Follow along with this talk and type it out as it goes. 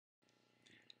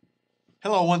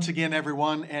Hello once again,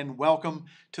 everyone, and welcome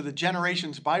to the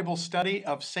Generations Bible Study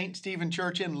of St. Stephen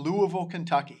Church in Louisville,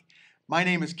 Kentucky. My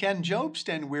name is Ken Jobst,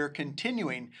 and we're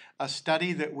continuing a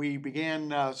study that we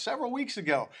began several weeks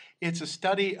ago. It's a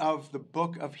study of the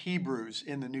book of Hebrews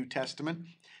in the New Testament.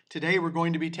 Today we're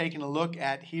going to be taking a look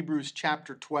at Hebrews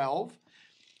chapter 12,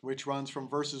 which runs from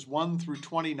verses 1 through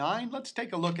 29. Let's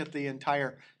take a look at the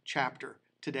entire chapter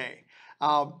today.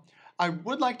 I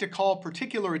would like to call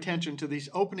particular attention to these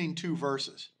opening two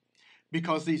verses,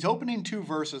 because these opening two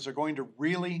verses are going to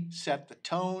really set the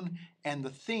tone and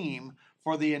the theme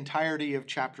for the entirety of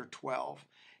chapter 12.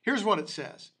 Here's what it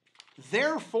says.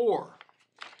 Therefore,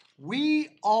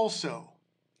 we also,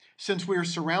 since we are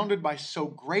surrounded by so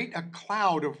great a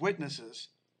cloud of witnesses,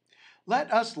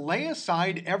 let us lay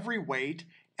aside every weight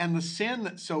and the sin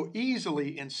that so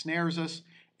easily ensnares us,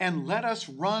 and let us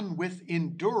run with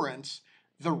endurance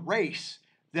the race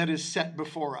that is set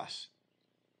before us,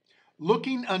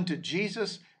 looking unto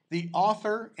Jesus, the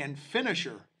author and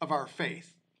finisher of our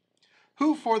faith,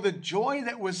 who for the joy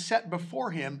that was set before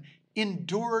him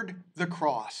endured the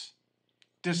cross,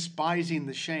 despising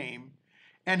the shame,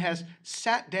 and has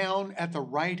sat down at the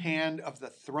right hand of the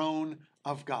throne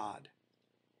of God.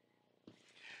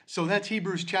 So that's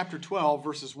Hebrews chapter 12,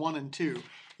 verses 1 and 2.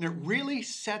 And it really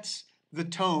sets the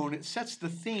tone, it sets the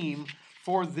theme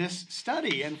for this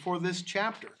study and for this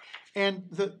chapter. And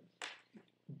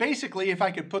basically, if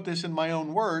I could put this in my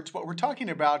own words, what we're talking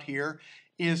about here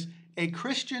is a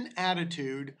Christian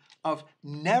attitude of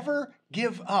never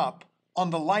give up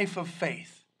on the life of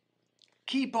faith.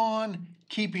 Keep on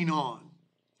keeping on.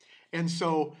 And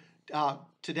so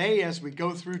today, as we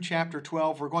go through chapter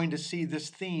 12, we're going to see this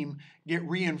theme get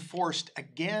reinforced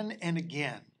again and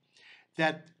again,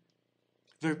 that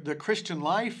the Christian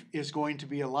life is going to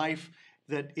be a life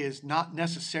that is not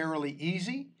necessarily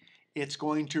easy. It's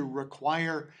going to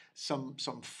require some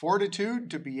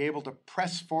fortitude to be able to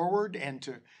press forward and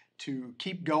to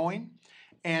keep going.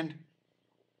 And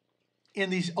in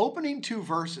these opening two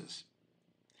verses,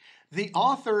 the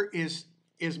author is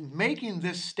making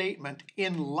this statement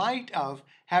in light of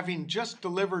having just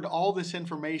delivered all this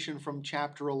information from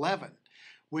chapter 11,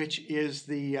 which is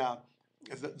the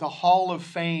Hall of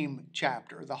Fame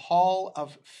chapter, the Hall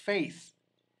of Faith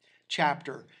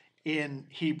chapter in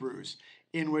Hebrews,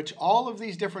 in which all of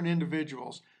these different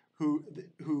individuals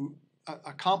who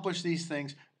accomplish these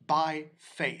things by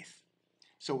faith.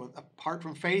 So apart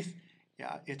from faith,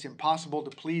 it's impossible to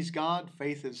please God.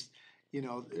 Faith is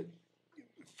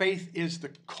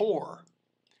the core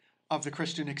of the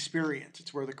Christian experience.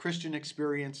 It's where the Christian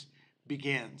experience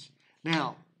begins.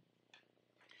 Now,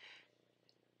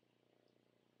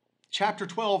 chapter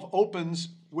 12 opens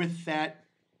with that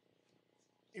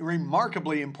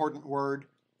remarkably important word,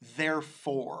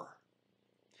 therefore,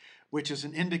 which is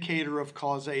an indicator of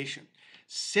causation.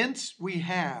 Since we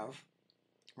have,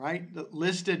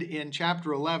 listed in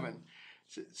chapter 11,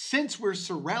 since we're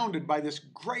surrounded by this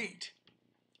great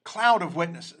cloud of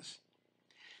witnesses,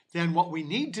 then what we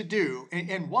need to do,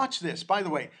 and watch this, by the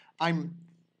way, I'm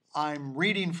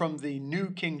reading from the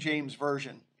New King James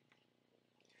Version.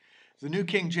 The New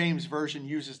King James Version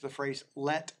uses the phrase,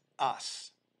 let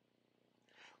us.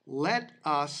 Let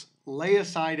us lay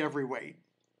aside every weight.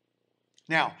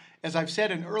 Now, as I've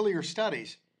said in earlier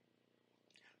studies,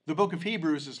 the book of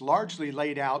Hebrews is largely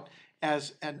laid out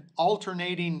as an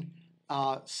alternating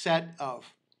set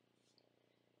of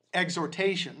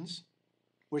exhortations,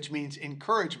 which means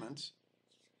encouragements,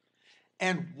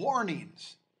 and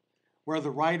warnings, where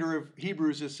the writer of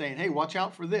Hebrews is saying, hey, watch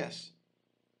out for this.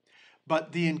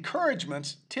 But the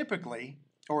encouragements typically,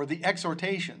 or the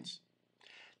exhortations,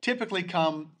 typically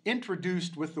come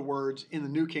introduced with the words, in the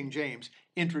New King James,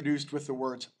 introduced with the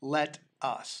words, let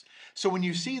us. So when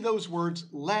you see those words,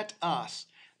 let us,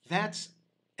 that's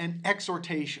an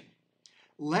exhortation.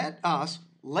 Let us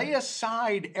lay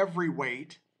aside every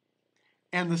weight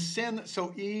and the sin that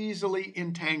so easily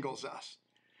entangles us.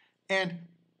 And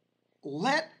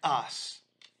let us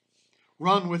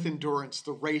run with endurance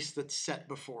the race that's set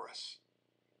before us.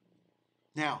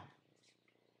 Now,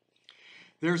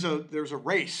 there's a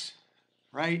race,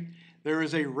 right? There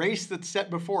is a race that's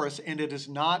set before us, and it is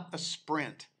not a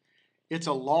sprint. It's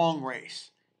a long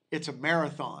race. It's a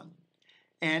marathon.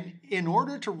 And in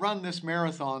order to run this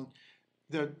marathon,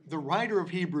 the writer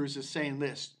of Hebrews is saying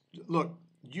this, look,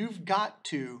 you've got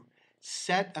to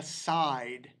set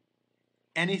aside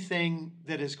anything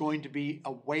that is going to be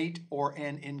a weight or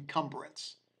an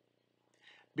encumbrance,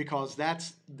 because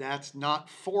that's not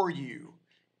for you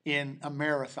in a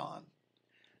marathon.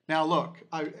 Now look,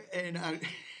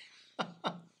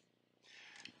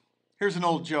 here's an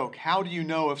old joke. How do you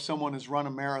know if someone has run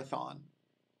a marathon?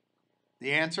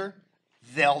 The answer?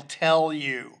 They'll tell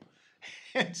you.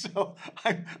 And so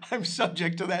I'm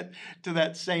subject to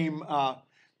that same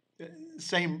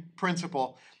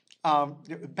principle.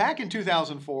 Back in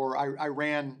 2004, I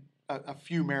ran a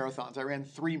few marathons. I ran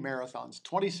 3 marathons,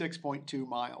 26.2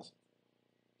 miles.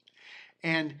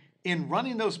 And in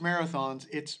running those marathons,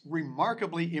 it's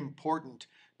remarkably important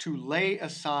to lay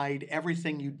aside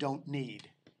everything you don't need.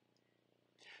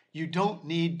 You don't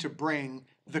need to bring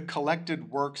the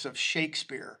collected works of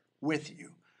Shakespeare with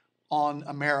you on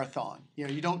a marathon.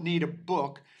 You don't need a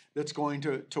book that's going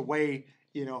to weigh,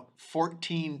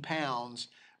 14 pounds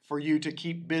for you to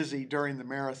keep busy during the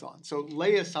marathon. So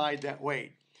lay aside that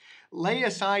weight. Lay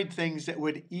aside things that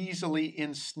would easily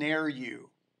ensnare you,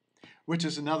 which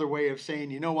is another way of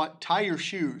saying, you know what, tie your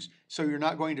shoes so you're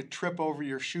not going to trip over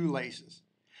your shoelaces.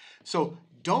 So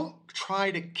don't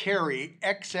try to carry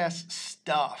excess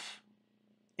stuff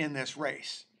in this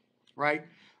race, right?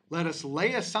 Let us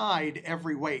lay aside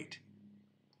every weight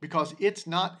because it's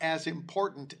not as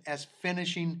important as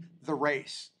finishing the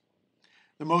race.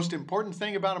 The most important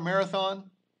thing about a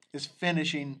marathon is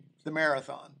finishing the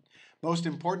marathon. Most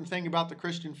important thing about the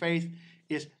Christian faith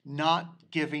is not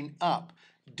giving up.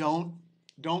 Don't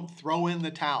throw in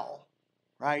the towel,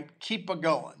 right? Keep it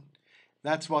going.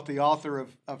 That's what the author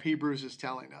of Hebrews is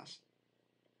telling us.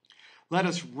 Let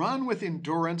us run with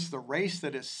endurance the race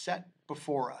that is set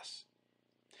before us.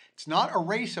 It's not a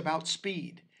race about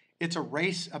speed. It's a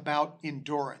race about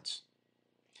endurance.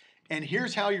 And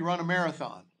here's how you run a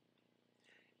marathon.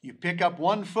 You pick up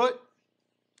one foot,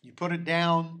 you put it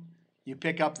down, you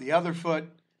pick up the other foot,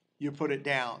 you put it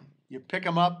down. You pick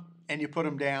them up and you put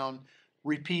them down.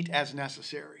 Repeat as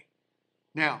necessary.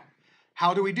 Now,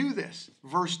 how do we do this?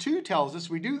 Verse 2 tells us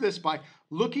we do this by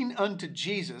looking unto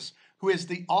Jesus, who is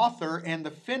the author and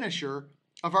the finisher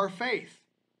of our faith.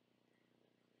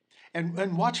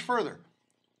 And watch further.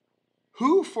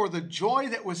 Who, for the joy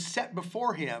that was set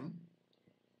before him,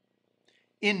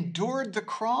 endured the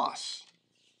cross,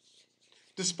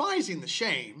 despising the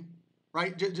shame,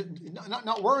 right?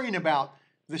 Not worrying about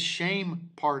the shame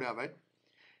part of it,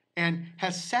 and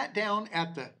has sat down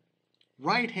at the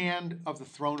right hand of the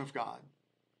throne of God.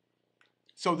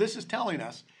 So this is telling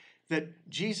us that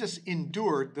Jesus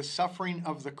endured the suffering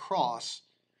of the cross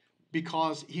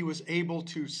because he was able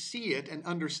to see it and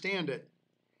understand it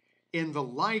in the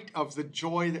light of the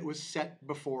joy that was set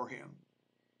before him.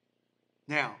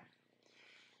 Now,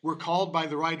 we're called by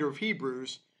the writer of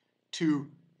Hebrews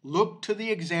to look to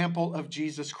the example of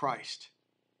Jesus Christ.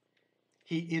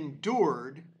 He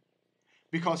endured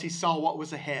because he saw what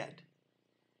was ahead.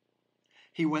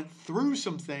 He went through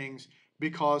some things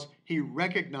because he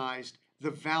recognized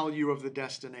the value of the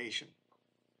destination.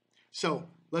 So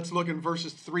let's look in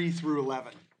verses 3 through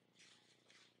 11.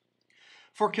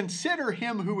 For consider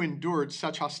him who endured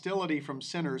such hostility from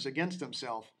sinners against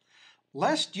himself,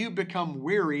 lest you become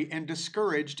weary and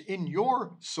discouraged in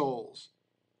your souls.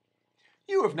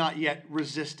 You have not yet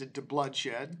resisted to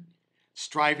bloodshed,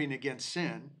 striving against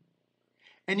sin,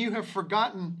 and you have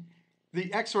forgotten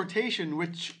the exhortation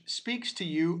which speaks to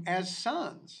you as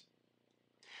sons.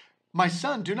 My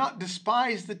son, do not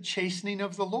despise the chastening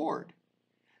of the Lord,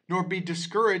 nor be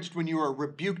discouraged when you are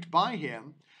rebuked by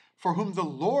him, for whom the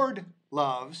Lord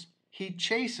loves, he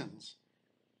chastens,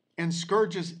 and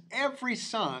scourges every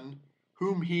son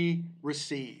whom he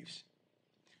receives.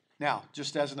 Now,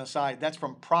 just as an aside, that's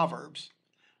from Proverbs.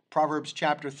 Proverbs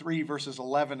chapter 3, verses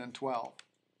 11 and 12.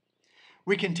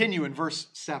 We continue in verse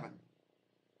 7.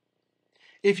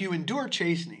 If you endure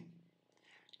chastening,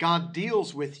 God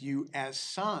deals with you as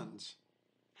sons.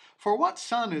 For what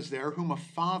son is there whom a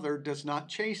father does not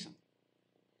chasten?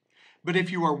 But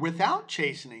if you are without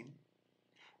chastening,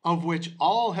 of which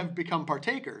all have become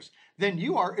partakers, then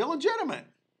you are illegitimate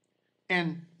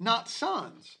and not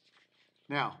sons.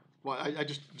 Now, well, I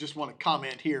just want to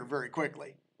comment here very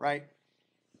quickly, right?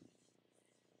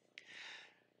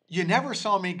 You never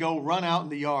saw me go run out in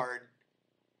the yard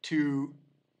to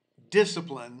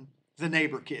discipline the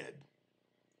neighbor kid.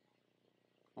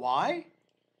 Why?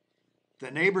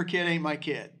 The neighbor kid ain't my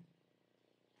kid.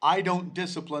 I don't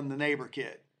discipline the neighbor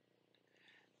kid.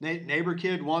 Neighbor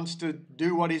kid wants to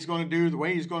do what he's going to do, the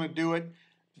way he's going to do it.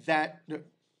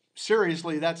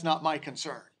 Seriously, that's not my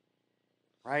concern,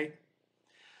 right?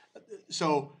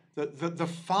 So the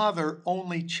father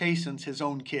only chastens his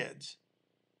own kids.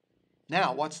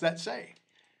 Now, what's that say?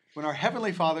 When our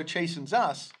Heavenly Father chastens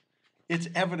us, it's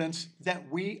evidence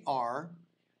that we are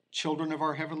children of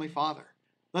our Heavenly Father.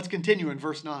 Let's continue in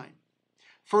verse 9.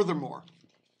 Furthermore,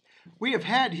 we have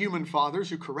had human fathers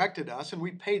who corrected us, and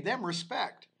we paid them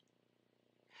respect.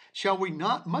 Shall we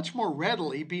not much more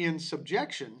readily be in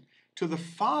subjection to the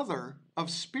Father of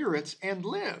spirits and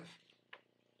live.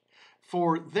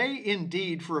 For they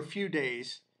indeed for a few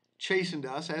days chastened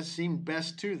us as seemed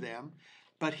best to them,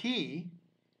 but he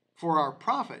for our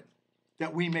profit,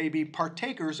 that we may be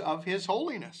partakers of his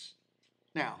holiness.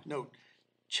 Now, note,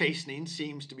 chastening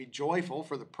seems to be joyful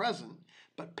for the present,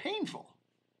 but painful.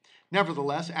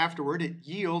 Nevertheless, afterward it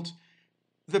yields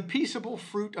the peaceable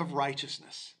fruit of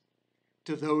righteousness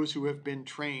to those who have been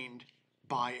trained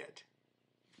by it.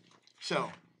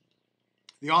 So,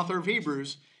 the author of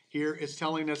Hebrews here is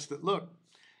telling us that, look,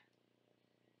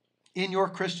 in your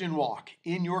Christian walk,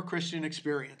 in your Christian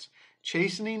experience,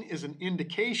 chastening is an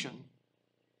indication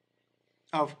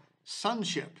of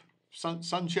sonship,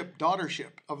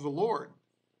 daughtership of the Lord.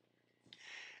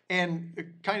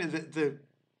 And kind of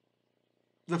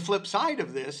the flip side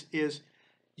of this is,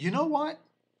 you know what?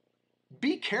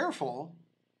 Be careful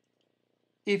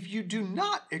if you do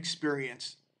not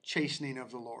experience chastening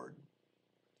of the Lord.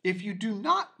 If you do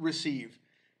not receive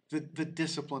the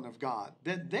discipline of God,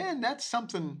 then that's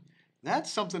something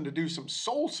to do some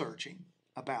soul searching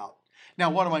about. Now,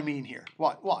 what do I mean here?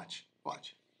 Watch.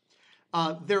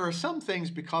 There are some things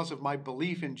because of my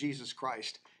belief in Jesus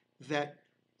Christ that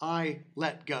I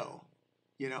let go.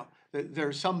 You know, there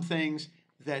are some things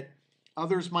that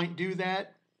others might do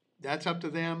that's up to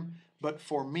them. But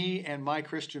for me and my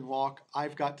Christian walk,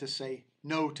 I've got to say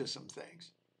no to some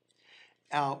things.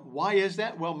 Why is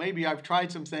that? Well, maybe I've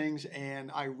tried some things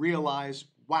and I realize,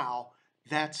 wow,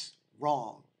 that's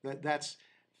wrong. That's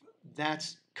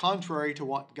contrary to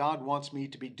what God wants me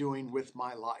to be doing with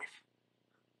my life.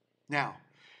 Now,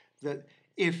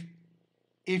 if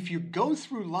you go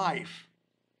through life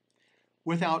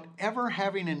without ever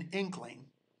having an inkling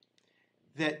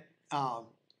that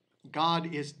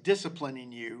God is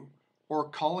disciplining you or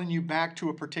calling you back to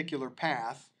a particular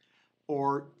path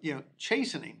or,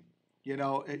 chastening,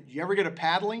 you ever get a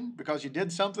paddling because you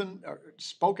did something or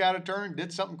spoke out of turn,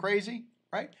 did something crazy,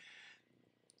 right?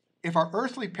 If our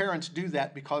earthly parents do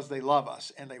that because they love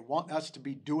us and they want us to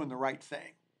be doing the right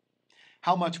thing,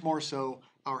 how much more so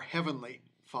our Heavenly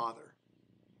Father?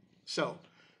 So,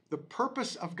 the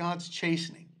purpose of God's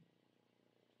chastening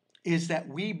is that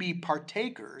we be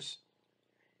partakers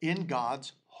in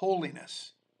God's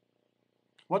holiness.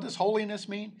 What does holiness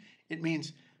mean? It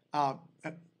means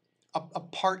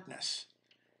apartness,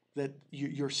 that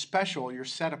you're special, you're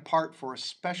set apart for a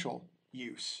special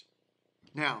use.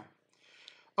 Now,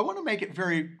 I want to make it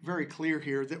very, very clear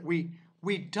here that we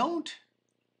don't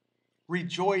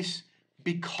rejoice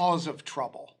because of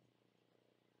trouble,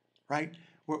 right?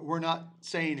 We're not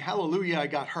saying, hallelujah, I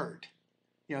got hurt.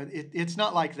 It's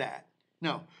not like that.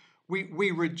 No,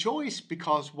 we rejoice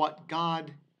because what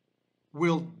God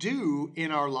will do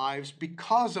in our lives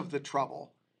because of the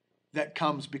trouble that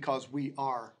comes because we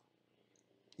are,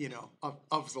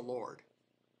 of the Lord.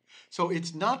 So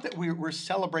it's not that we're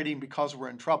celebrating because we're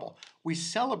in trouble. We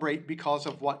celebrate because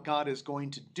of what God is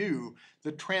going to do,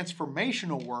 the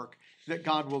transformational work that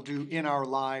God will do in our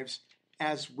lives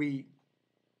as we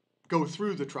go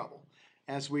through the trouble,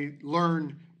 as we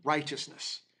learn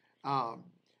righteousness. How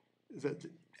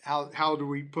do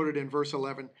we put it in verse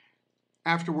 11?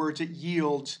 Afterwards, it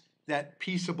yields that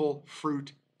peaceable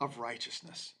fruit of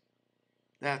righteousness.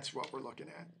 That's what we're looking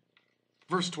at.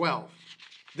 Verse 12,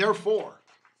 therefore,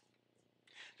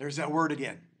 there's that word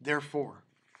again, therefore.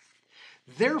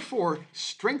 Therefore,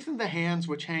 strengthen the hands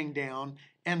which hang down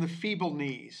and the feeble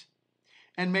knees,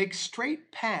 and make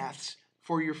straight paths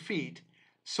for your feet,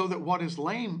 so that what is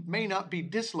lame may not be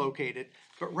dislocated,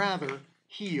 but rather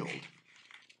healed.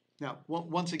 Now,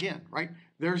 once again, right,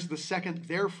 there's the second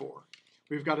therefore.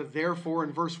 We've got a therefore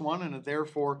in verse 1 and a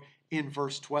therefore in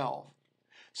verse 12.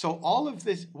 So all of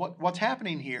this, what's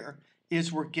happening here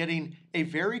is we're getting a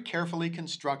very carefully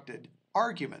constructed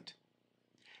argument.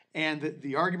 And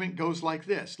the argument goes like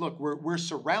this. Look, we're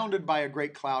surrounded by a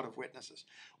great cloud of witnesses.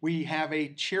 We have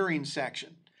a cheering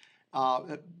section.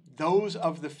 Those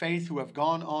of the faith who have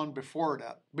gone on before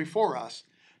us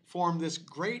form this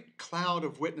great cloud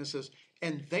of witnesses,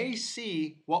 and they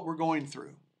see what we're going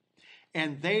through.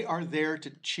 And they are there to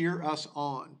cheer us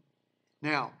on.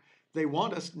 Now, they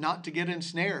want us not to get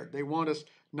ensnared. They want us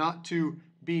not to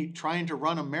be trying to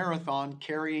run a marathon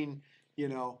carrying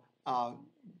a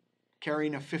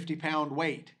 50-pound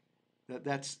weight.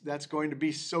 That's going to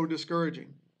be so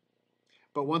discouraging.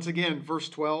 But once again, verse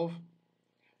 12,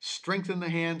 strengthen the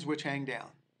hands which hang down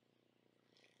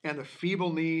and the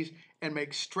feeble knees, and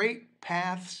make straight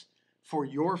paths for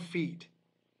your feet,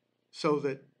 so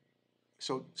that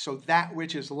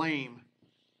which is lame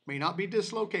may not be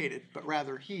dislocated, but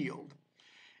rather healed.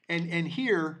 And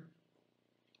here,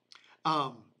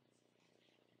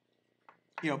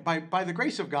 by the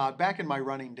grace of God, back in my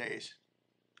running days,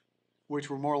 which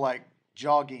were more like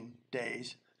jogging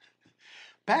days,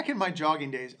 back in my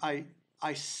jogging days, I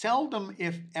seldom,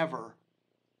 if ever,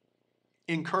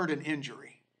 incurred an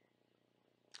injury.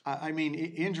 I mean,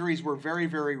 injuries were very,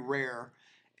 very rare.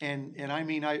 And I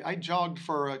mean, I jogged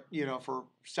for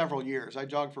several years. I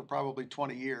jogged for probably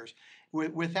 20 years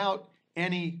without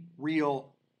any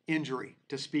real injury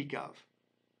to speak of.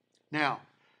 Now,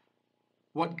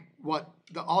 what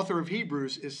the author of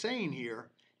Hebrews is saying here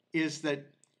is that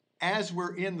as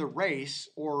we're in the race,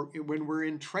 or when we're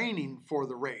in training for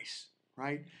the race,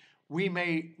 right, we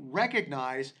may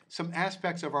recognize some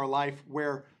aspects of our life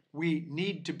where we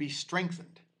need to be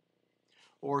strengthened,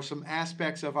 or some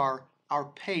aspects of our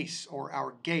pace or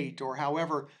our gait, or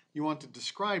however you want to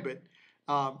describe it.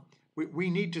 We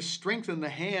need to strengthen the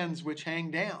hands which hang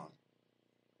down.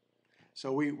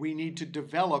 So we need to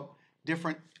develop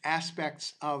different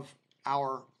aspects of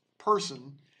our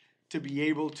person to be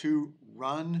able to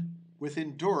run with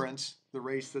endurance the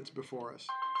race that's before us.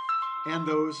 And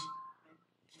those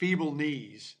feeble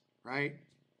knees, right?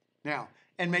 Now,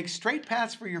 and make straight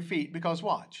paths for your feet, because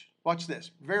watch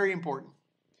this, very important.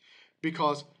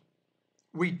 Because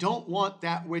we don't want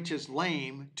that which is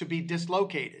lame to be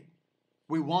dislocated.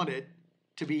 We want it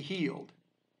to be healed.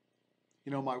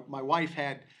 My wife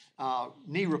had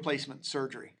knee replacement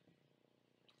surgery.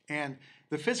 And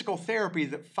the physical therapy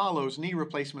that follows knee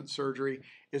replacement surgery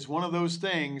is one of those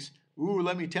things,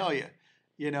 let me tell you,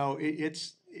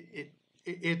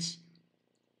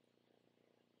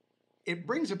 it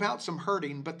brings about some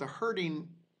hurting, but the hurting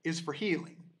is for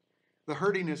healing. The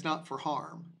hurting is not for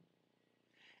harm.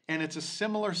 And it's a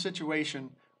similar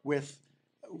situation with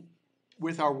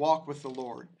our walk with the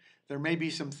Lord. There may be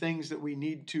some things that we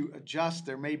need to adjust.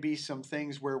 There may be some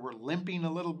things where we're limping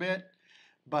a little bit,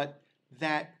 but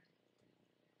that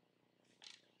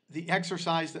the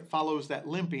exercise that follows that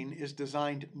limping is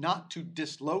designed not to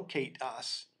dislocate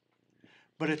us,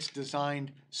 but it's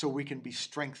designed so we can be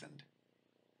strengthened.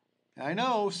 And I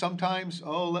know sometimes,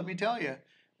 let me tell you,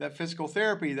 that physical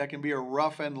therapy, that can be a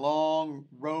rough and long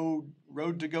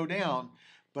road to go down,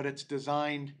 but it's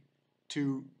designed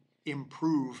to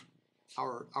improve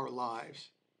our lives.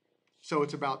 So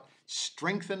it's about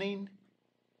strengthening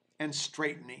and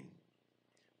straightening.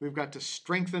 We've got to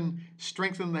strengthen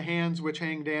the hands which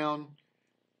hang down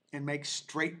and make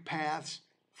straight paths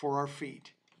for our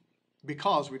feet.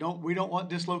 Because we don't want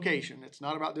dislocation. It's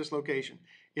not about dislocation.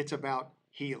 It's about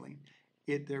healing.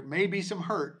 There may be some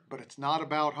hurt, but it's not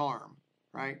about harm,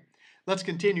 right? Let's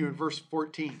continue in verse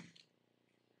 14.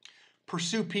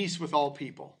 Pursue peace with all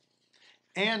people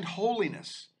and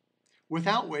holiness,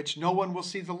 without which no one will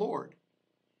see the Lord.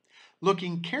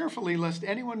 Looking carefully lest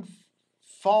anyone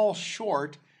fall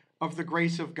short of the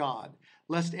grace of God,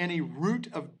 lest any root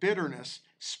of bitterness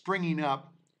springing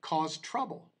up cause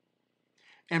trouble.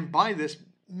 And by this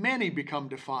many become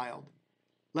defiled,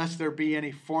 lest there be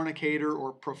any fornicator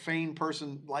or profane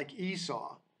person like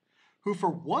Esau, who for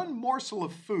one morsel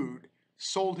of food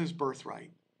sold his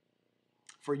birthright.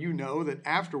 For you know that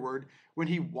afterward, when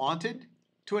he wanted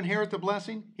to inherit the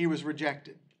blessing, he was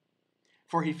rejected.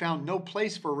 For he found no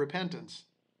place for repentance,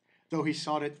 though he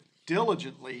sought it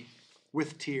diligently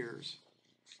with tears.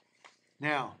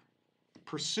 Now,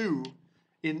 pursue,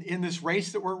 in this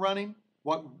race that we're running,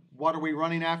 what are we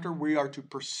running after? We are to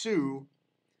pursue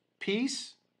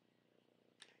peace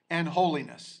and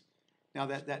holiness. Now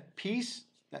that peace,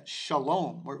 that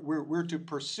shalom, we're to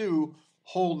pursue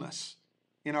wholeness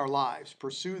in our lives.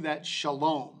 Pursue that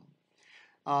shalom.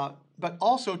 But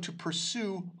also to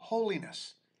pursue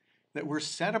holiness, that we're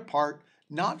set apart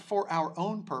not for our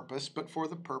own purpose, but for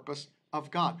the purpose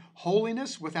of God.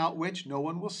 Holiness without which no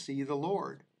one will see the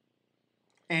Lord.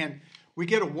 And we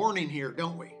get a warning here,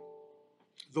 don't we?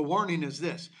 The warning is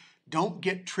this: don't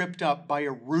get tripped up by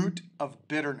a root of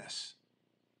bitterness.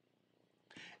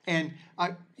 And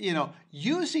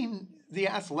using the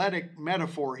athletic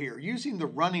metaphor here, using the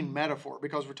running metaphor,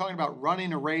 because we're talking about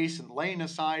running a race and laying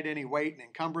aside any weight and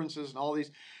encumbrances and all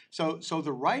these. So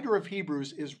the writer of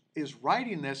Hebrews is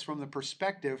writing this from the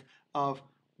perspective of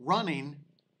running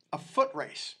a foot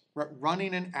race,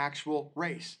 running an actual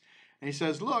race. And he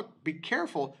says, look, be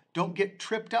careful, don't get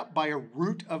tripped up by a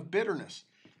root of bitterness.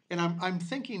 And I'm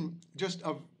thinking just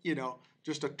of,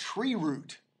 just a tree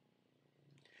root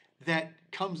that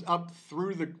comes up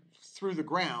through the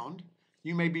ground.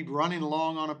 You may be running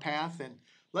along on a path, and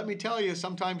let me tell you,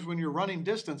 sometimes when you're running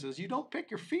distances, you don't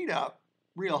pick your feet up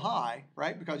real high,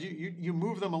 right? Because you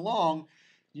move them along.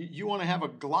 You want to have a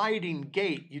gliding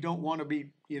gait. You don't want to be,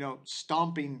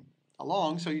 stomping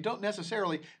along, so you don't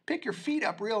necessarily pick your feet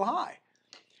up real high.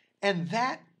 And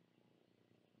that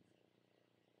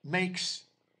makes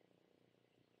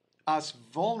us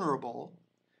vulnerable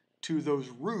to those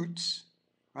roots,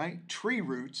 right? Tree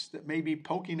roots that may be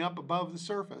poking up above the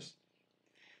surface.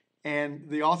 And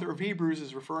the author of Hebrews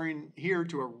is referring here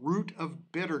to a root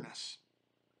of bitterness.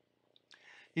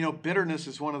 You know, bitterness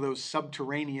is one of those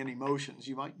subterranean emotions.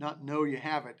 You might not know you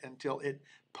have it until it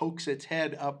pokes its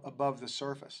head up above the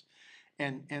surface.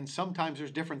 And sometimes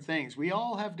there's different things. We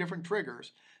all have different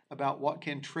triggers about what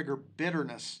can trigger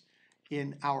bitterness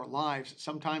in our lives.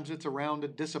 Sometimes it's around a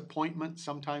disappointment.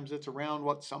 Sometimes it's around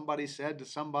what somebody said to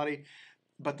somebody.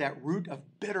 But that root of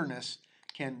bitterness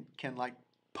can like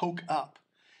poke up.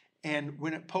 And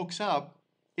when it pokes up,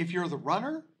 if you're the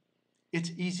runner,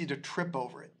 it's easy to trip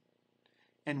over it.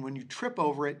 And when you trip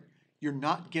over it, you're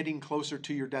not getting closer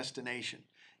to your destination.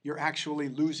 You're actually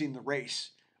losing the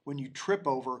race when you trip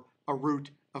over a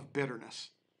root of bitterness.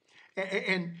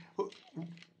 And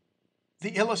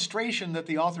the illustration that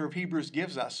the author of Hebrews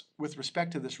gives us with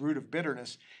respect to this root of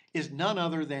bitterness is none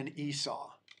other than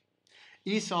Esau.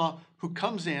 Esau, who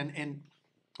comes in and,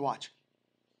 watch,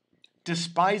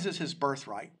 despises his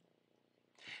birthright.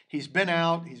 He's been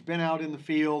out in the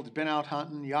field, he's been out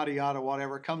hunting, yada, yada,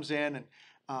 whatever, comes in and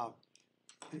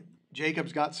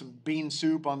Jacob's got some bean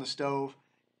soup on the stove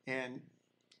and,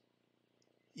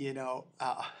 you know,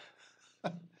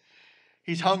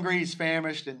 he's hungry, he's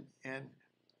famished, and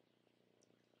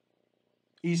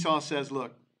Esau says,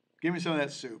 look, give me some of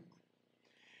that soup.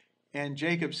 And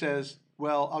Jacob says,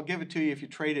 well, I'll give it to you if you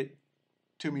trade it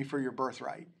to me for your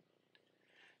birthright.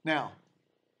 Now,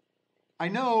 I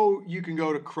know you can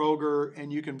go to Kroger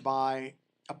and you can buy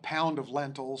a pound of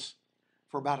lentils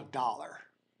for about $1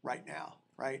 right now,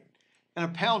 right? And a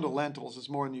pound of lentils is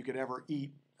more than you could ever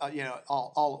eat,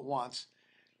 all at once.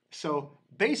 So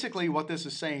basically what this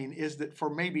is saying is that for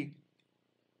maybe,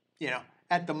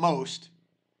 at the most,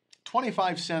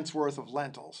 25 cents worth of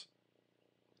lentils,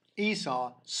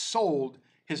 Esau sold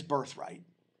his birthright.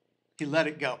 He let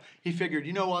it go. He figured,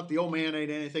 you know what, the old man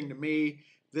ain't anything to me.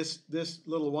 This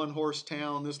little one-horse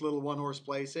town, this little one-horse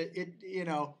place,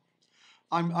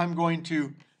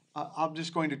 I'm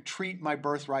just going to treat my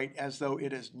birthright as though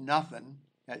it is nothing,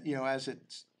 as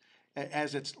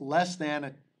it's less than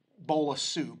a bowl of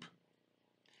soup.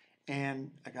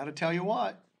 And I got to tell you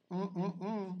what,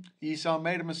 Esau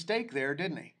made a mistake there,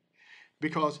 didn't he?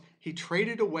 Because he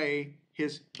traded away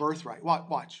his birthright.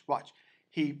 Watch.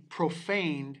 He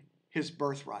profaned his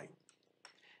birthright.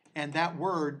 And that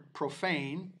word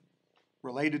profane,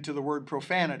 related to the word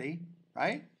profanity,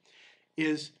 right,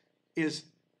 is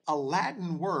a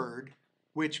Latin word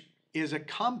which is a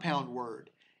compound word.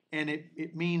 And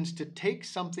it means to take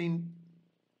something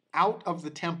out of the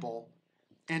temple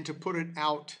and to put it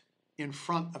out in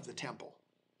front of the temple.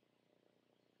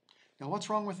 Now, what's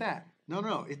wrong with that?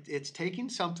 No. It's taking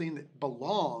something that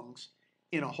belongs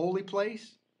in a holy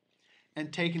place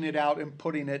and taking it out and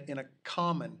putting it in a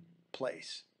common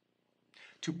place.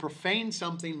 To profane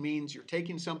something means you're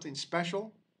taking something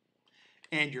special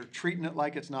and you're treating it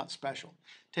like it's not special.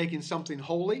 Taking something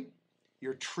holy,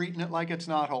 you're treating it like it's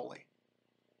not holy.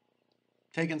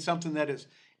 Taking something that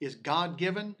is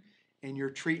God-given and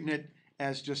you're treating it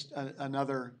as just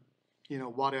another,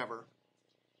 whatever.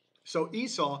 So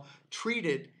Esau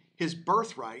treated his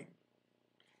birthright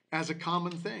as a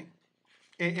common thing.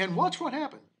 And watch what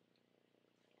happened.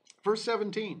 Verse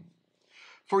 17.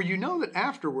 For you know that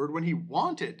afterward, when he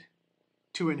wanted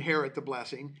to inherit the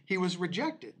blessing, he was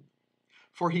rejected.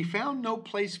 For he found no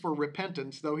place for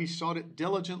repentance, though he sought it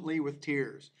diligently with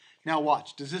tears. Now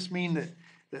watch, does this mean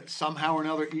that somehow or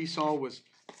another Esau was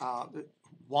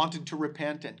wanted to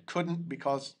repent and couldn't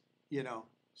because,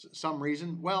 some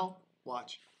reason? Well,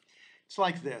 watch. It's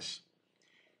like this.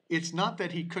 It's not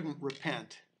that he couldn't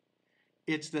repent.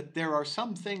 It's that there are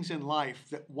some things in life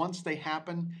that once they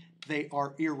happen, they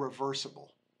are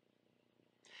irreversible.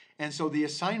 And so the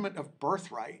assignment of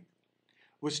birthright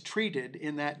was treated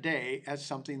in that day as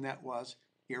something that was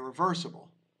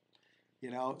irreversible.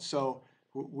 So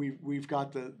we've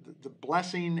got the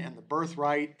blessing and the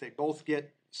birthright. They both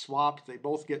get swapped. They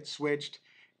both get switched.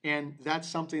 And that's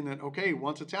something that, okay,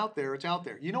 once it's out there, it's out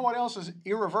there. You know what else is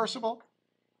irreversible?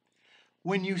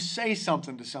 When you say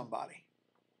something to somebody,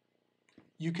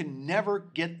 you can never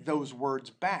get those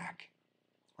words back,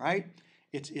 right?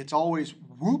 It's always,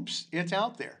 whoops, it's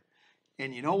out there.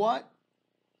 And you know what?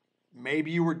 Maybe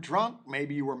you were drunk,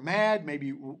 maybe you were mad, maybe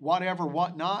whatever,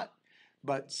 whatnot,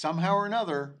 but somehow or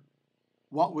another,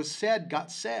 what was said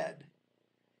got said.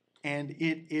 And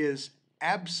it is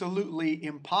absolutely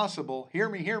impossible, hear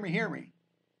me,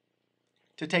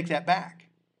 to take that back.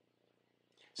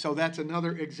 So that's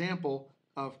another example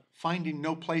of finding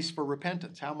no place for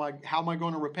repentance. How am I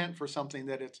going to repent for something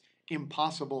that it's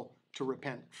impossible to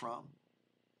repent from?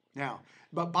 Now,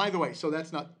 but by the way, so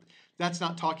that's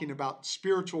not talking about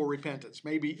spiritual repentance.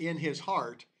 Maybe in his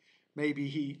heart, maybe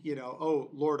he, oh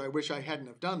Lord, I wish I hadn't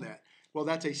have done that. Well,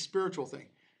 that's a spiritual thing.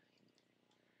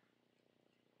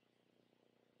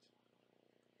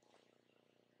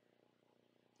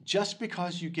 Just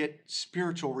because you get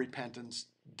spiritual repentance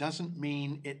doesn't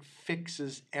mean it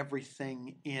fixes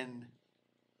everything in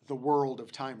the world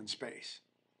of time and space,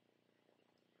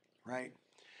 right?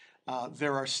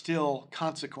 There are still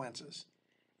consequences.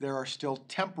 There are still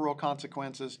temporal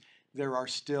consequences. There are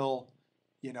still,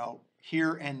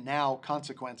 here and now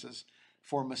consequences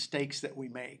for mistakes that we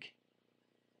make.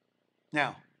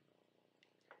 Now,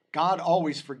 God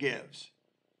always forgives.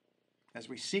 As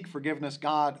we seek forgiveness,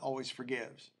 God always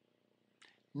forgives.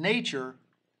 Nature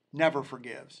never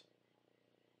forgives.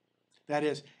 That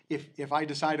is, if I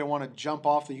decide I want to jump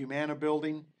off the Humana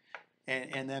building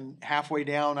and then halfway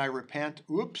down I repent,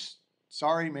 oops,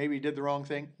 sorry, maybe did the wrong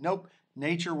thing. Nope,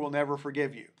 nature will never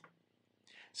forgive you.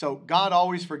 So God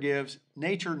always forgives.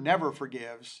 Nature never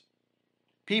forgives.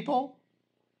 People,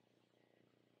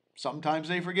 sometimes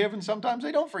they forgive and sometimes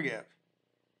they don't forgive.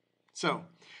 So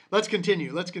let's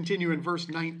continue. Let's continue in verse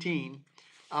 19.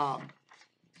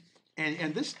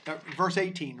 And this, verse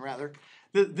 18 rather,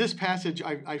 this passage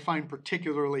I find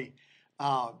particularly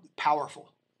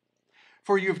powerful.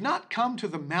 For you have not come to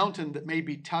the mountain that may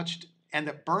be touched and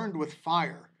that burned with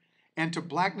fire, and to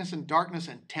blackness and darkness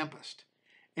and tempest,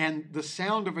 and the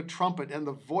sound of a trumpet and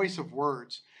the voice of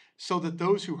words, so that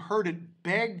those who heard it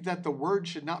begged that the word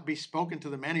should not be spoken to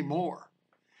them any more,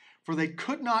 for they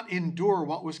could not endure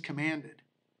what was commanded.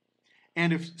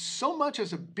 And if so much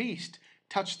as a beast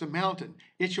touch the mountain,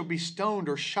 it shall be stoned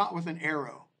or shot with an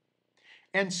arrow.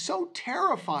 And so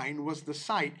terrifying was the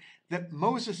sight that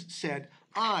Moses said,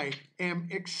 I am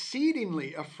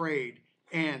exceedingly afraid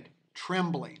and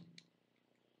trembling.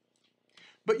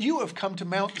 But you have come to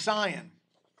Mount Zion,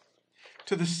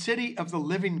 to the city of the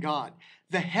living God,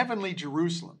 the heavenly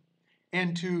Jerusalem,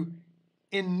 and to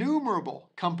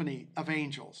innumerable company of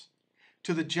angels,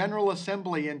 to the general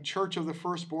assembly and church of the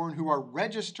firstborn who are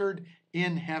registered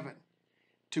in heaven,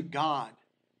 to God,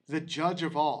 the judge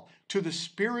of all, to the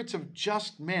spirits of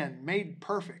just men made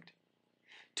perfect,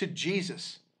 to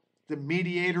Jesus, the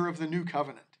mediator of the new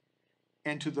covenant,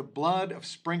 and to the blood of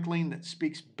sprinkling that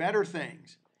speaks better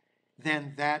things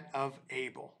than that of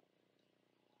Abel.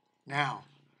 Now,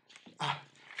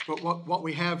 but what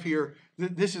we have here,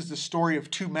 this is the story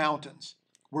of two mountains.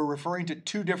 We're referring to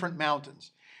two different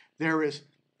mountains. There is,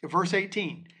 verse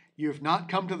 18, you have not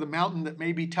come to the mountain that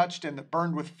may be touched and that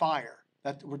burned with fire.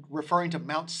 That's referring to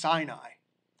Mount Sinai.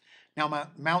 Now,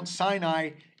 Mount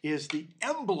Sinai is the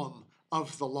emblem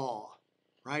of the law,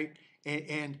 right?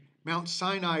 And Mount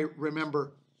Sinai,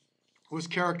 remember, was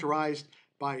characterized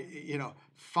by,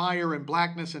 fire and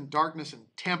blackness and darkness and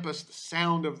tempest, the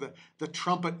sound of the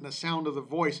trumpet and the sound of the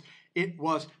voice. It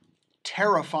was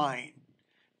terrifying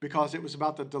because it was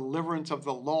about the deliverance of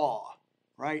the law,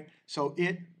 right? So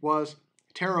it was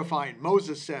terrifying.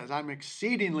 Moses says, I'm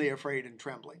exceedingly afraid and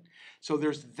trembling. So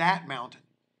there's that mountain.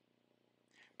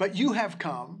 But you have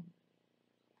come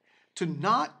to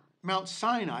not Mount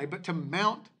Sinai, but to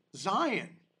Mount Zion,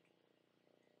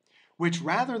 which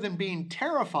rather than being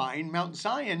terrifying, Mount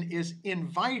Zion is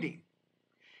inviting.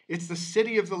 It's the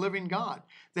city of the living God,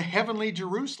 the heavenly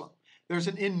Jerusalem. There's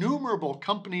an innumerable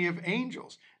company of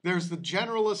angels. There's the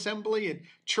general assembly and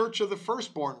church of the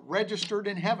firstborn registered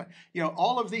in heaven.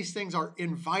 All of these things are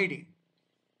inviting.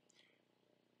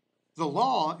 The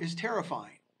law is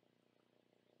terrifying.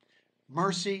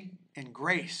 Mercy and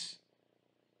grace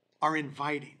are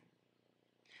inviting.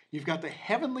 You've got the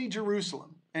heavenly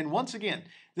Jerusalem. And once again,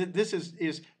 this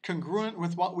is congruent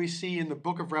with what we see in the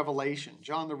book of Revelation.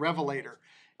 John the Revelator,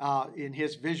 in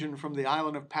his vision from the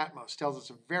island of Patmos, tells us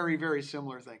a very, very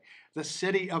similar thing. The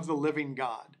city of the living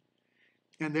God.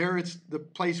 And there it's the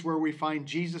place where we find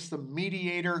Jesus, the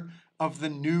mediator of the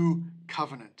new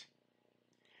covenant.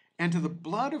 And to the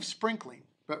blood of sprinkling,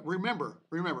 but remember,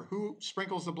 who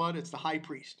sprinkles the blood? It's the high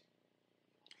priest.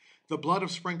 The blood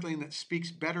of sprinkling that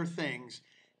speaks better things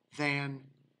than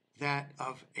that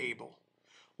of Abel.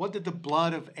 What did the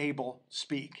blood of Abel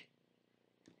speak?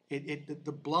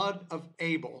 The blood of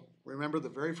Abel, remember the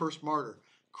very first martyr,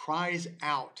 cries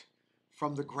out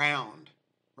from the ground,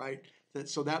 right?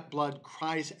 So that blood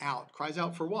cries out. Cries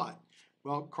out for what?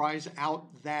 Well, cries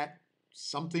out that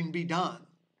something be done,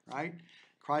 right?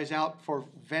 Cries out for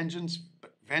vengeance,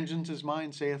 but vengeance is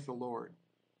mine, saith the Lord.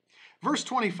 Verse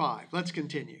 25, let's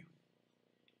continue.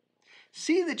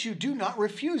 See that you do not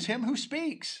refuse him who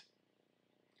speaks.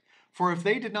 For if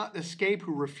they did not escape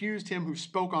who refused him who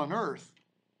spoke on earth,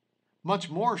 much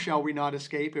more shall we not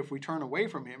escape if we turn away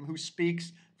from him who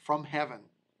speaks from heaven,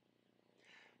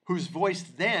 whose voice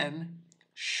then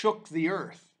shook the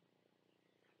earth.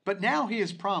 But now he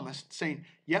has promised, saying,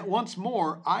 Yet once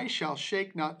more I shall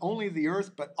shake not only the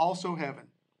earth, but also heaven.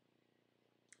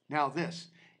 Now this,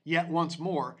 yet once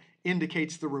more,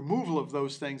 indicates the removal of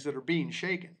those things that are being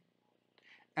shaken,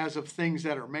 as of things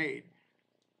that are made,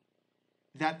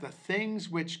 that the things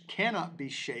which cannot be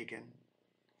shaken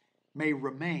may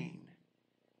remain.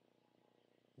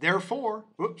 Therefore,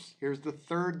 here's the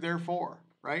third therefore,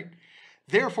 right?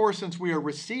 Therefore, since we are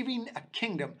receiving a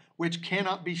kingdom which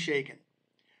cannot be shaken,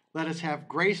 let us have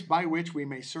grace by which we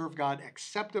may serve God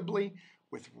acceptably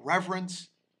with reverence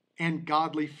and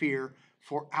godly fear,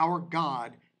 for our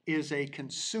God is a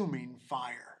consuming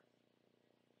fire.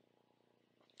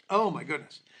 Oh my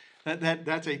goodness.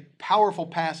 That's a powerful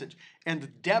passage, and the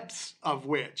depths of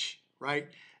which, right?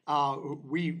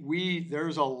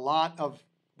 There's a lot of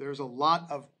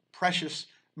precious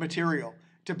material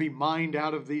to be mined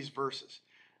out of these verses.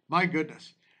 My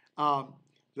goodness.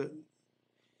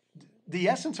 The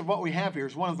essence of what we have here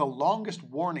is one of the longest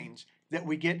warnings that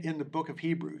we get in the book of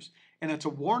Hebrews. And it's a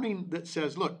warning that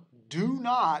says, look, do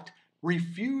not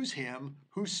refuse him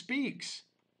who speaks.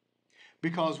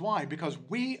 Because why? Because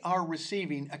we are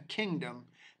receiving a kingdom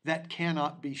that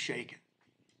cannot be shaken.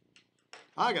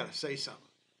 I got to say something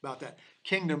about that.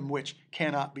 Kingdom which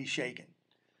cannot be shaken.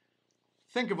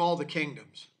 Think of all the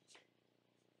kingdoms.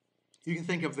 You can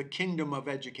think of the kingdom of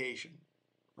education,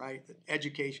 right?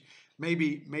 Education.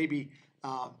 Maybe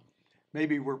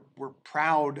we're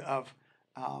proud of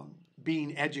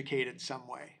being educated some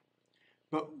way.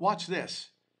 But watch this.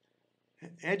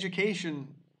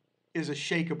 Education is a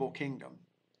shakeable kingdom,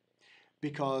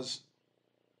 because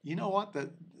you know what?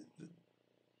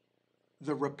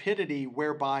 The rapidity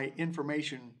whereby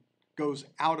information goes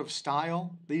out of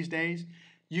style these days.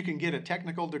 You can get a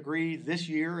technical degree this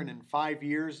year, and in 5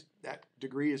 years, that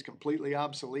degree is completely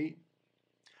obsolete.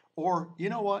 Or, you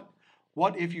know what?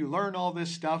 What if you learn all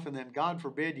this stuff and then, God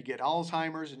forbid, you get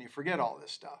Alzheimer's and you forget all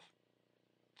this stuff?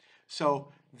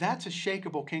 So that's a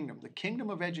shakeable kingdom. The kingdom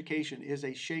of education is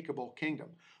a shakeable kingdom.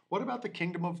 What about the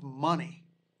kingdom of money,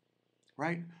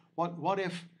 right? What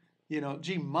if,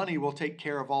 money will take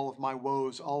care of all of my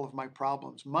woes, all of my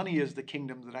problems. Money is the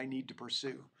kingdom that I need to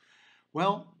pursue.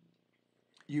 Well,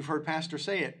 you've heard Pastor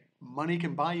say it. Money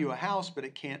can buy you a house, but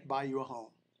it can't buy you a home.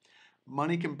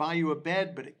 Money can buy you a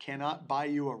bed, but it cannot buy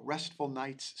you a restful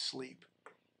night's sleep.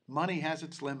 Money has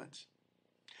its limits.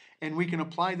 And we can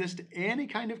apply this to any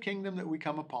kind of kingdom that we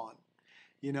come upon.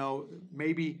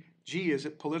 Maybe, is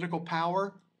it political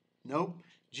power? Nope.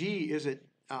 Is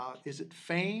it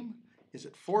fame? Is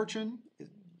it fortune? Is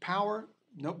it power?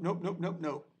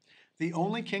 Nope. The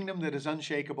only kingdom that is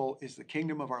unshakable is the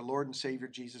kingdom of our Lord and Savior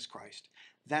Jesus Christ.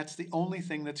 That's the only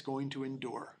thing that's going to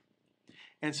endure.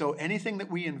 And so anything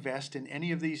that we invest in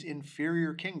any of these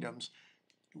inferior kingdoms,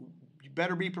 you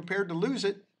better be prepared to lose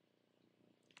it,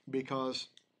 because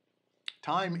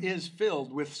time is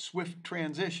filled with swift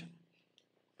transition.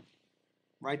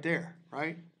 Right there,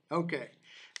 right? Okay.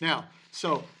 Now,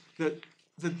 so the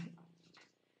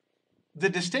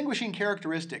distinguishing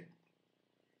characteristic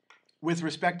with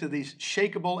respect to these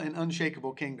shakeable and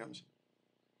unshakable kingdoms,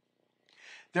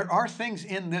 there are things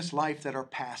in this life that are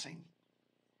passing.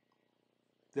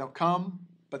 They'll come,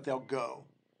 but they'll go.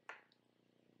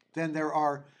 Then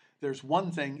there's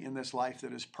one thing in this life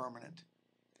that is permanent,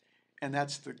 and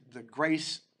that's the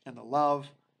grace and the love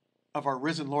of our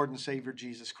risen Lord and Savior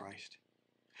Jesus Christ.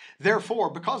 Therefore,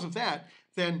 because of that,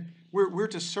 then we're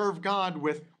to serve God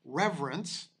with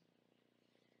reverence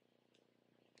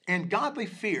and godly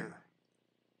fear.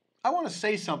 I want to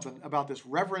say something about this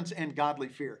reverence and godly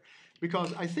fear,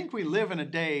 because I think we live in a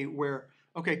day where,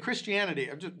 Christianity,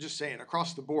 I'm just saying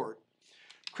across the board,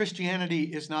 Christianity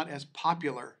is not as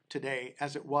popular today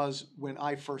as it was when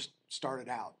I first started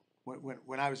out,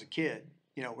 when I was a kid.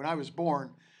 When I was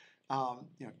born,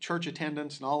 church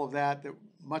attendance and all of that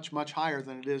much, much higher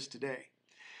than it is today.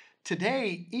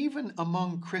 Today, even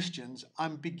among Christians,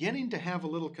 I'm beginning to have a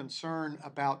little concern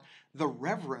about the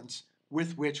reverence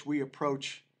with which we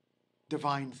approach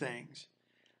divine things.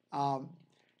 God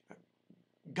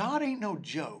ain't no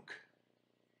joke.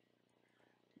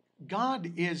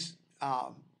 God is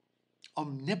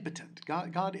omnipotent.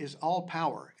 God is all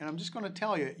power. And I'm just going to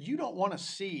tell you, you don't want to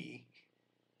see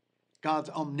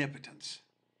God's omnipotence.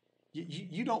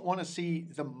 You don't want to see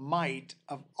the might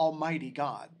of Almighty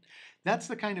God. That's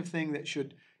the kind of thing that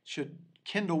should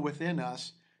kindle within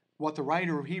us what the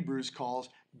writer of Hebrews calls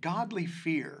godly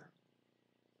fear.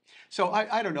 So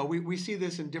I don't know, we see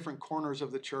this in different corners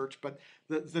of the church, but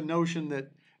the notion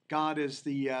that God is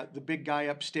the big guy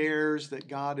upstairs, that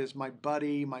God is my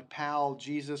buddy, my pal,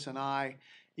 Jesus and I,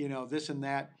 this and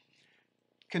that.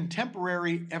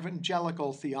 Contemporary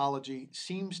evangelical theology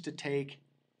seems to take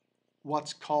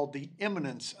what's called the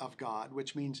immanence of God,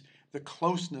 which means the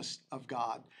closeness of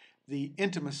God, the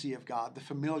intimacy of God, the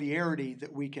familiarity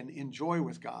that we can enjoy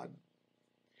with God,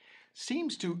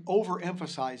 seems to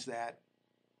overemphasize that,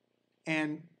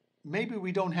 and maybe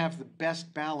we don't have the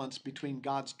best balance between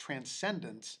God's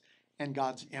transcendence and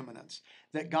God's immanence,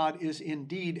 that God is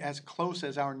indeed as close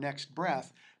as our next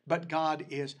breath, but God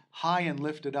is high and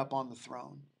lifted up on the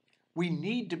throne. We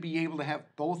need to be able to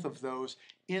have both of those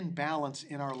in balance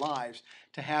in our lives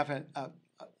to have an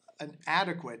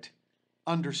adequate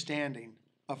understanding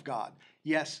of God.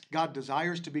 Yes, God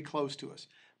desires to be close to us,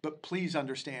 but please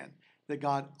understand that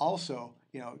God also,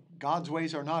 God's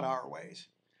ways are not our ways.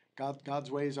 God's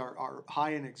ways are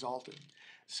high and exalted.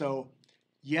 So,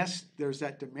 yes, there's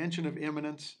that dimension of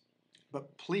immanence,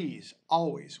 but please,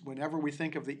 always, whenever we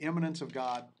think of the immanence of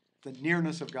God, the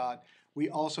nearness of God, we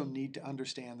also need to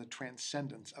understand the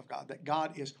transcendence of God, that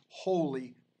God is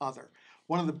wholly other.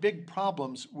 One of the big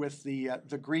problems with the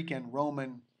Greek and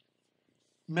Roman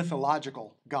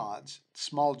mythological gods,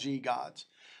 small g gods,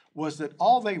 was that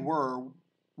all they were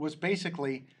was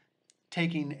basically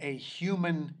taking a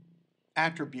human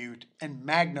attribute and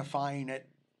magnifying it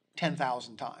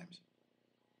 10,000 times,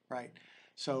 right?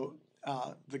 So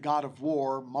the god of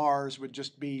war, Mars, would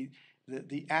just be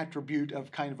the attribute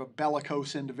of kind of a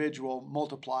bellicose individual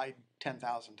multiplied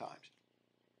 10,000 times.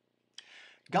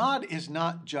 God is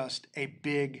not just a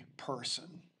big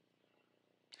person.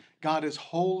 God is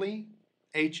holy,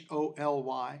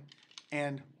 H-O-L-Y,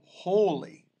 and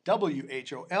holy,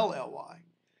 W-H-O-L-L-Y.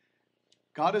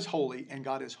 God is holy, and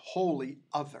God is wholly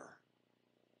other.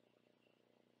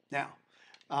 Now,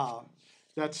 I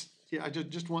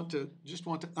just want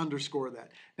to underscore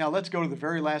that. Now let's go to the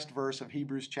very last verse of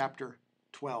Hebrews chapter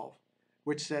 12,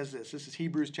 which says this. This is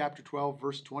Hebrews chapter 12,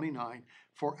 verse 29.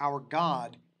 For our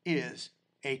God is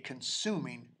a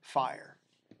consuming fire.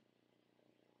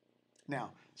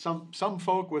 Now, some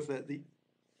folk with the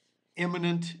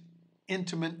immanent,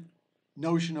 intimate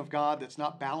notion of God that's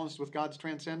not balanced with God's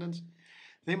transcendence,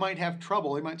 they might have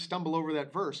trouble. They might stumble over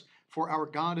that verse. For our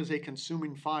God is a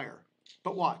consuming fire.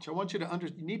 But watch, I want you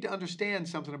you need to understand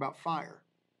something about fire.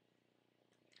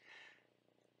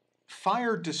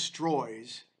 Fire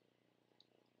destroys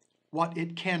what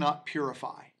it cannot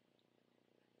purify.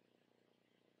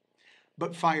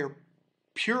 But fire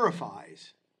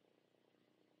purifies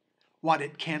what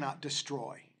it cannot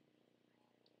destroy.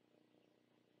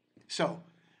 So,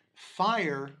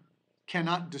 fire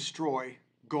cannot destroy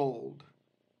gold.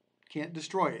 Can't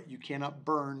destroy it. You cannot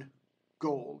burn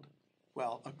gold.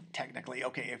 Well, technically,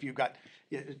 okay, if you've got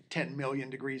 10 million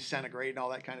degrees centigrade and all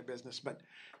that kind of business, but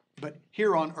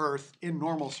here on Earth, in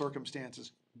normal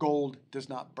circumstances, gold does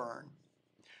not burn.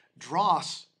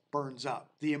 Dross burns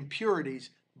up. The impurities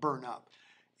burn up.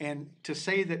 And to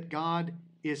say that God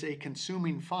is a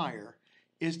consuming fire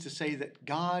is to say that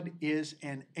God is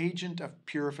an agent of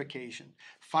purification.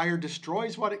 Fire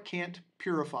destroys what it can't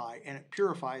purify, and it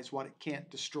purifies what it can't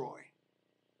destroy.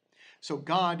 So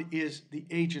God is the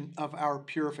agent of our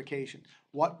purification.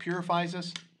 What purifies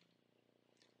us?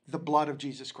 The blood of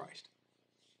Jesus Christ.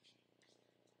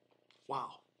 Wow.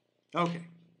 Okay.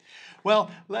 Well,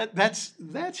 that's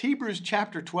Hebrews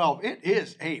chapter 12. It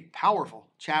is a powerful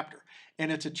chapter.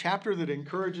 And it's a chapter that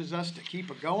encourages us to keep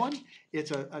it going.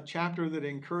 It's a chapter that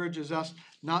encourages us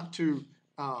not to,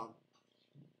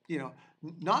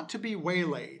 not to be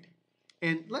waylaid.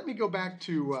 And let me go back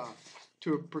to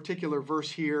a particular verse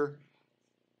here.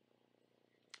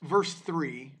 Verse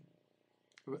 3,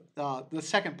 the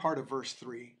second part of verse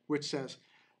 3, which says,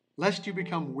 lest you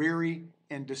become weary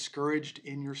and discouraged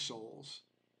in your souls.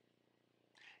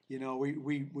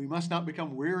 We must not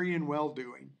become weary in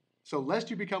well-doing. So lest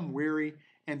you become weary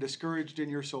and discouraged in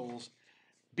your souls,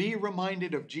 be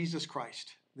reminded of Jesus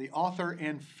Christ, the author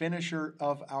and finisher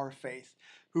of our faith,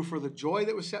 who for the joy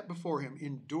that was set before him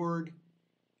endured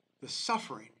the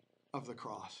suffering of the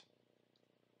cross.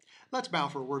 Let's bow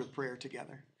for a word of prayer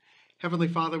together. Heavenly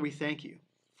Father, we thank you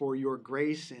for your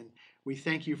grace, and we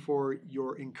thank you for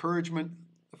your encouragement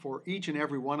for each and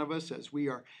every one of us as we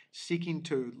are seeking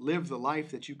to live the life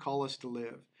that you call us to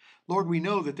live. Lord, we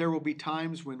know that there will be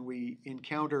times when we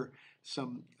encounter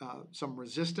some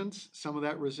resistance. Some of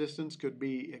that resistance could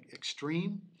be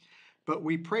extreme, but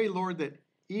we pray, Lord, that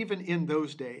even in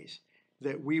those days,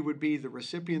 that we would be the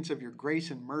recipients of your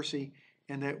grace and mercy,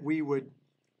 and that we would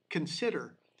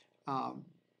consider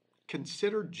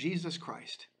Jesus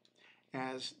Christ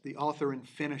as the author and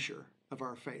finisher of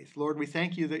our faith. Lord, we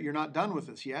thank you that you're not done with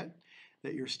us yet,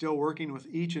 that you're still working with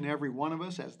each and every one of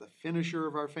us as the finisher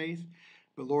of our faith.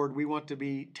 But Lord, we want to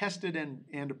be tested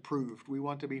and approved. We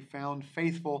want to be found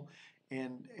faithful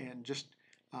and just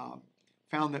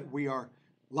found that we are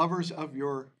lovers of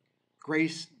your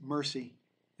grace, mercy,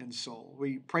 and soul.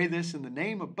 We pray this in the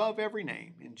name above every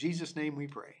name. In Jesus' name we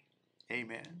pray.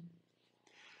 Amen.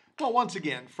 Well, once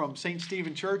again, from St.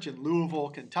 Stephen Church in Louisville,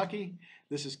 Kentucky,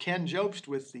 this is Ken Jobst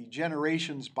with the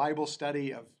Generations Bible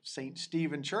Study of St.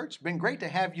 Stephen Church. It's been great to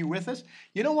have you with us.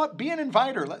 You know what? Be an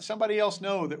inviter. Let somebody else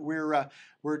know that we're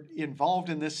involved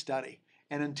in this study.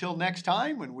 And until next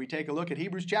time, when we take a look at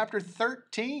Hebrews chapter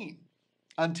 13.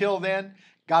 Until then,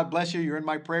 God bless you. You're in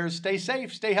my prayers. Stay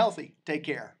safe. Stay healthy. Take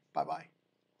care. Bye-bye.